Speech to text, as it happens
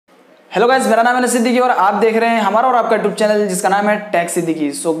Hello guys, मेरा नाम है सिद्दीकी और आप देख रहे हैं हमारा और आपका यूट्यूब चैनल जिसका नाम है टेक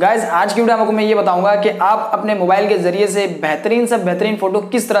सिद्दीकी। सो गाइज, आज की वीडियो में आपको मैं ये बताऊंगा कि आप अपने मोबाइल के जरिए से बेहतरीन से बेहतरीन फोटो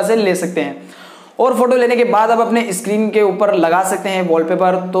किस तरह से ले सकते हैं और फोटो लेने के बाद आप अपने स्क्रीन के ऊपर लगा सकते हैं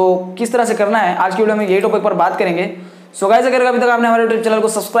वॉलपेपर। तो किस तरह से करना है आज की वीडियो में यही टॉपिक पर बात करेंगे। सो गाइज, अगर अभी तक आपने हमारे यूट्यूब चैनल को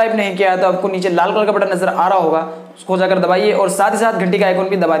सब्सक्राइब नहीं किया है तो आपको नीचे लाल कलर का बटन नजर आ रहा होगा, उसको जाकर दबाइए और साथ ही साथ घंटी का आइकॉन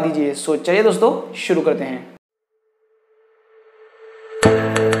भी दबा दीजिए। सो चलिए दोस्तों, शुरू करते हैं।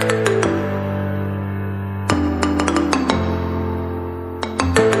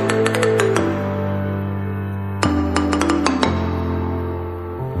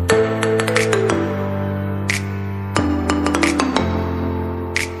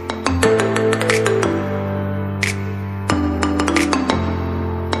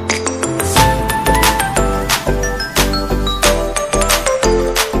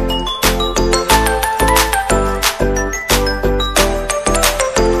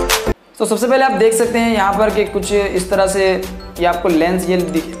 तो सबसे पहले आप देख सकते हैं यहाँ पर कि कुछ इस तरह से ये आपको लेंस ये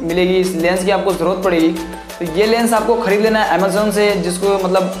मिलेगी। इस लेंस की आपको ज़रूरत पड़ेगी। तो ये लेंस आपको खरीद लेना है अमेज़ोन से, जिसको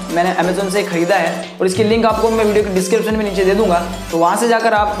मतलब मैंने अमेज़ोन से खरीदा है और इसकी लिंक आपको मैं वीडियो के डिस्क्रिप्शन में नीचे दे दूँगा। तो वहाँ से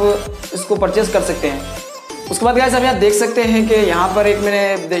जाकर आप इसको परचेज़ कर सकते हैं। उसके बाद गाइस, आप यहाँ देख सकते हैं कि यहाँ पर एक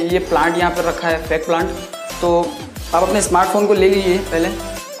मैंने ये प्लांट यहाँ पर रखा है, फेक प्लांट। तो आप अपने स्मार्टफोन को ले लीजिए पहले।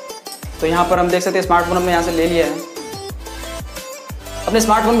 तो यहाँ पर हम देख सकते हैं स्मार्टफोन हमने यहाँ से ले लिया है। अपने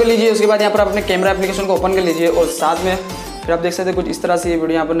स्मार्टफोन को लीजिए, उसके बाद यहाँ पर अपने कैमरा एप्लीकेशन को ओपन कर लीजिए और साथ में फिर आप देख सकते हैं कुछ इस तरह से ये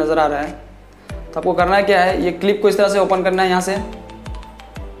वीडियो यहाँ पर नज़र आ रहा है। तो आपको करना है क्या है, ये क्लिप को इस तरह से ओपन करना है यहाँ से,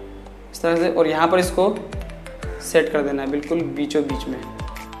 इस तरह से, और यहाँ पर इसको सेट कर देना है बिल्कुल बीचों बीच में।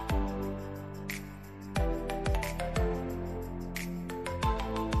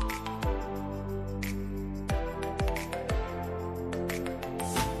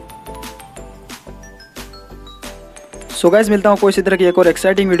 सो गाइस, मिलता हूँ कोई इसी तरह की एक और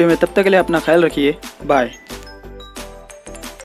एक्साइटिंग वीडियो में। तब तक के लिए अपना ख्याल रखिए। बाय।